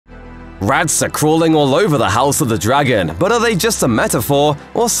Rats are crawling all over the House of the Dragon, but are they just a metaphor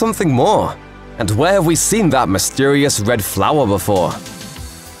or something more? And where have we seen that mysterious red flower before?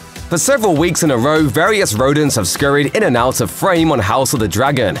 For several weeks in a row, various rodents have scurried in and out of frame on House of the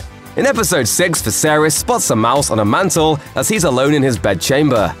Dragon. In episode 6, Viserys spots a mouse on a mantle as he's alone in his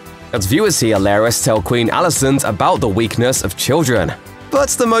bedchamber. As viewers hear Larys tell Queen Alicent about the weakness of children. But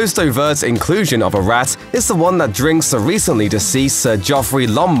the most overt inclusion of a rat is the one that drinks the recently deceased Sir Joffrey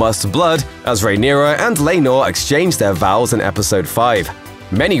Lonmust's blood as Rhaenyra and Laenor exchange their vows in episode 5.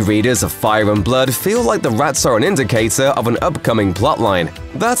 Many readers of Fire and Blood feel like the rats are an indicator of an upcoming plotline.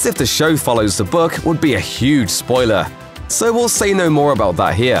 That, if the show follows the book, would be a huge spoiler. So we'll say no more about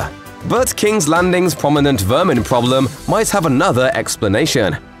that here. But King's Landing's prominent vermin problem might have another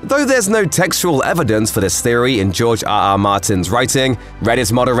explanation. Though there's no textual evidence for this theory in George R.R. Martin's writing,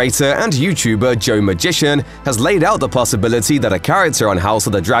 Reddit moderator and YouTuber Joe Magician has laid out the possibility that a character on House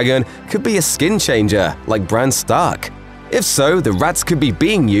of the Dragon could be a skin changer, like Bran Stark. If so, the rats could be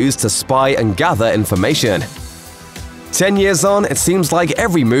being used to spy and gather information. 10 years on, it seems like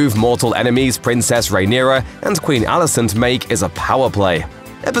every move mortal enemies Princess Rhaenyra and Queen Alicent make is a power play.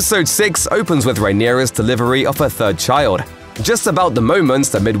 Episode 6 opens with Rhaenyra's delivery of her third child. Just about the moment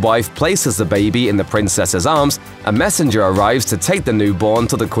the midwife places the baby in the princess's arms, a messenger arrives to take the newborn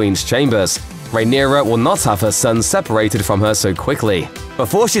to the queen's chambers. Rhaenyra will not have her son separated from her so quickly.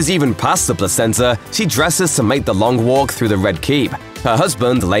 Before she's even past the placenta, she dresses to make the long walk through the Red Keep. Her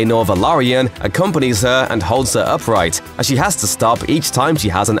husband, Laenor Velaryon, accompanies her and holds her upright, as she has to stop each time she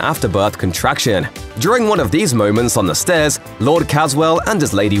has an afterbirth contraction. During one of these moments on the stairs, Lord Caswell and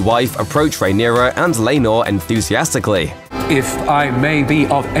his lady wife approach Rhaenyra and Laenor enthusiastically. If I may be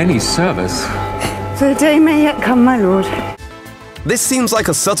of any service. The day may yet come, my lord. This seems like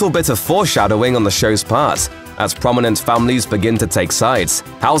a subtle bit of foreshadowing on the show's part, as prominent families begin to take sides.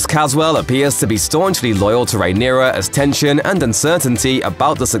 House Caswell appears to be staunchly loyal to Rhaenyra as tension and uncertainty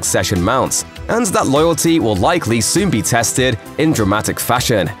about the succession mounts, and that loyalty will likely soon be tested in dramatic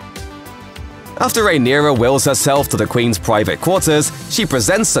fashion. After Rhaenyra wills herself to the queen's private quarters, she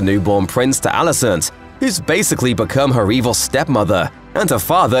presents the newborn prince to Alicent, who's basically become her evil stepmother, and her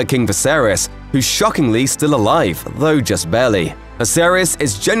father, King Viserys, who's shockingly still alive, though just barely. Viserys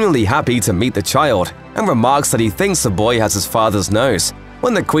is genuinely happy to meet the child, and remarks that he thinks the boy has his father's nose.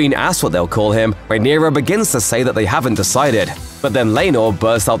 When the queen asks what they'll call him, Rhaenyra begins to say that they haven't decided, but then Laenor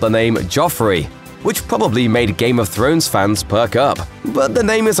bursts out the name Joffrey, which probably made Game of Thrones fans perk up. But the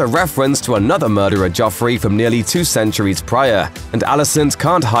name is a reference to another murderer Joffrey from nearly 2 centuries prior, and Alicent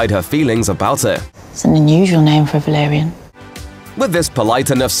can't hide her feelings about it. It's an unusual name for a Velaryon. With this polite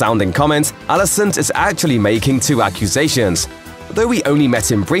enough sounding comment, Alicent is actually making 2 accusations. Though we only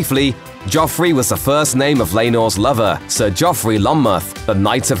met him briefly, Joffrey was the first name of Laenor's lover, Sir Joffrey Lonmouth, the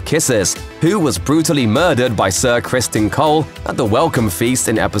Knight of Kisses, who was brutally murdered by Sir Criston Cole at the Welcome Feast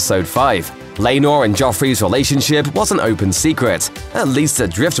in episode 5. Laenor and Joffrey's relationship was an open secret, at least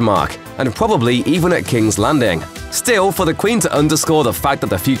at Driftmark, and probably even at King's Landing. Still, for the queen to underscore the fact that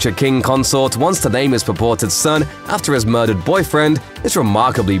the future king consort wants to name his purported son after his murdered boyfriend is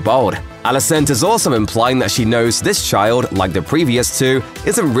remarkably bold. Alicent is also implying that she knows this child, like the previous 2,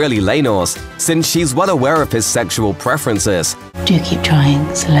 isn't really Laenor's, since she's well aware of his sexual preferences. Do keep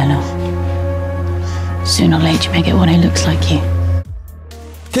trying, Selena. Sooner or later you may get one who looks like you.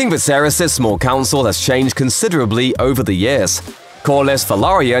 King Viserys' small council has changed considerably over the years. Corlys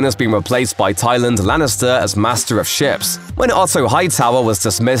Velaryon has been replaced by Tywin Lannister as Master of Ships. When Otto Hightower was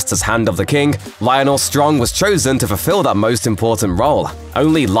dismissed as Hand of the King, Lionel Strong was chosen to fulfill that most important role.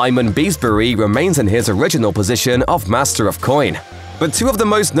 Only Lyman Beesbury remains in his original position of Master of Coin. But 2 of the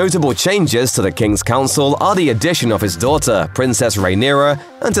most notable changes to the King's Council are the addition of his daughter, Princess Rhaenyra,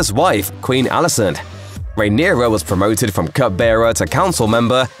 and his wife, Queen Alicent. Rhaenyra was promoted from cupbearer to council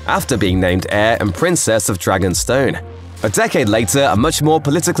member after being named heir and princess of Dragonstone. A decade later, a much more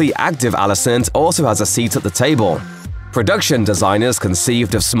politically active Alicent also has a seat at the table. Production designers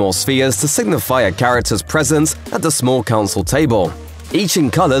conceived of small spheres to signify a character's presence at the small council table, each in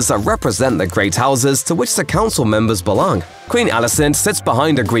colors that represent the great houses to which the council members belong. Queen Alicent sits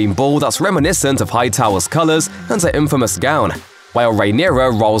behind a green ball that's reminiscent of Hightower's colors and her infamous gown, while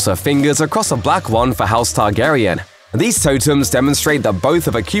Rhaenyra rolls her fingers across a black one for House Targaryen. These totems demonstrate that both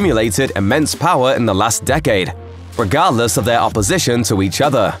have accumulated immense power in the last decade, regardless of their opposition to each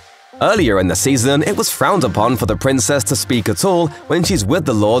other. Earlier in the season, it was frowned upon for the princess to speak at all when she's with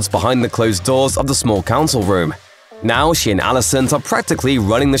the lords behind the closed doors of the small council room. Now she and Alicent are practically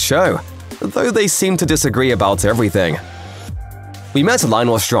running the show, though they seem to disagree about everything. We met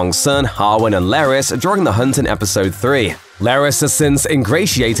Lionel Strong's son, Harwin and Larys during the hunt in episode 3. Larys has since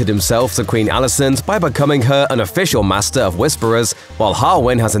ingratiated himself to Queen Alicent by becoming her unofficial master of whisperers, while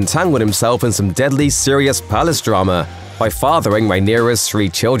Harwin has entangled himself in some deadly serious palace drama by fathering Rhaenyra's 3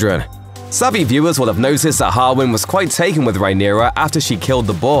 children. Savvy viewers will have noticed that Harwin was quite taken with Rhaenyra after she killed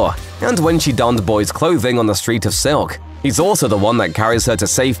the boar, and when she donned boy's clothing on the Street of Silk. He's also the one that carries her to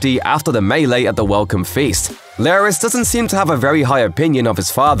safety after the melee at the Welcome Feast. Larys doesn't seem to have a very high opinion of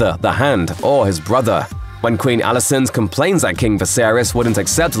his father, the Hand, or his brother. When Queen Alicent complains that King Viserys wouldn't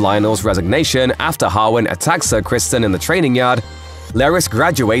accept Lionel's resignation after Harwin attacks Sir Criston in the training yard, Larys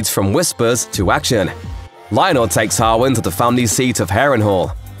graduates from whispers to action. Lionel takes Harwin to the family seat of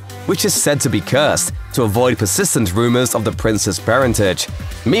Harrenhal, which is said to be cursed, to avoid persistent rumors of the prince's parentage.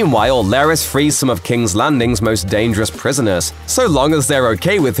 Meanwhile, Larys frees some of King's Landing's most dangerous prisoners, so long as they're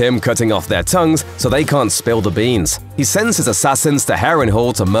okay with him cutting off their tongues so they can't spill the beans. He sends his assassins to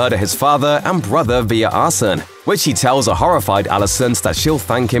Harrenhal to murder his father and brother via arson, which he tells a horrified Alicent that she'll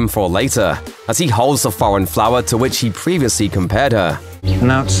thank him for later, as he holds the foreign flower to which he previously compared her.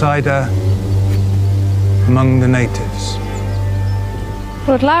 An outsider among the natives.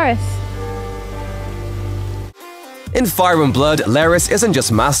 Lord Larys. In Fire and Blood, Larys isn't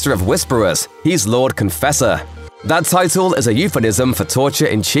just Master of Whisperers, he's Lord Confessor. That title is a euphemism for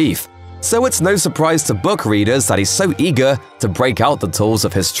torture-in-chief, so it's no surprise to book readers that he's so eager to break out the tools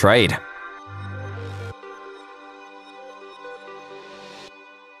of his trade.